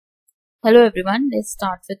Hello everyone, let's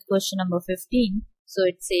start with question number 15. So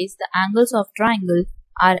it says the angles of triangle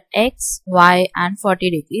are x, y and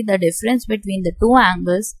 40 degree. The difference between the two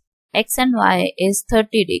angles x and y is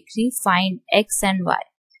 30 degree. Find x and y.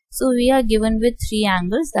 So we are given with three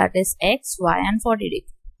angles, that is x, y and 40 degree.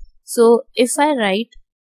 So if I write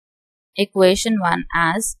equation 1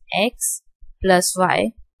 as x plus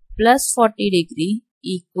y plus 40 degree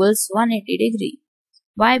equals 180 degree.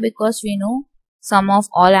 Why? Because we know sum of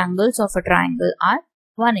all angles of a triangle are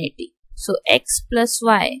 180. So x plus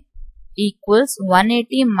y equals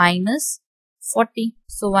 180 minus 40.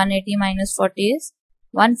 So 180 minus 40 is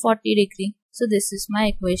 140 degree. So this is my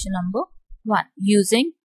equation number 1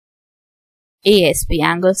 using ASP,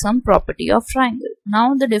 angle sum property of triangle.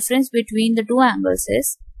 Now the difference between the two angles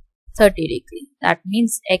is 30 degree. That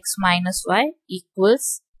means x minus y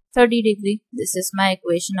equals 30 degree. This is my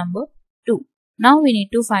equation number 2. Now we need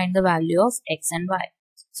to find the value of x and y.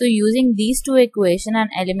 So using these two equations and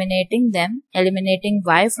eliminating them, eliminating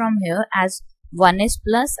y from here as one is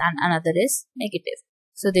plus and another is negative.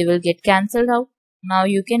 So they will get cancelled out. Now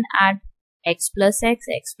you can add x plus x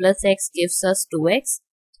gives us 2x,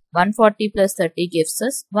 140 plus 30 gives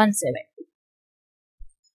us 170.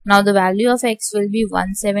 Now the value of x will be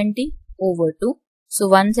 170 over 2. So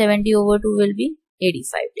 170 over 2 will be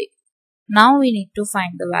 85 degree. Now we need to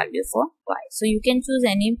find the value for y. So you can choose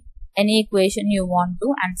any equation you want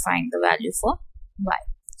to and find the value for y.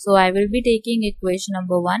 So I will be taking equation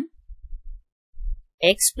number 1.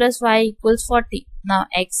 X plus y equals 40. Now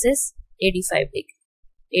x is 85 degree.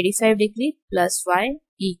 85 degree plus y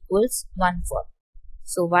equals 140.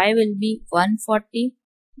 So y will be 140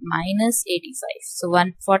 minus 85. So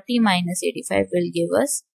 140 minus 85 will give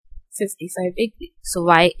us 55 degree. So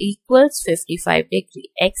y equals 55 degree.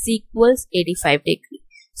 X equals 85 degree.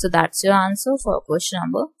 So that's your answer for question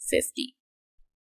number 50.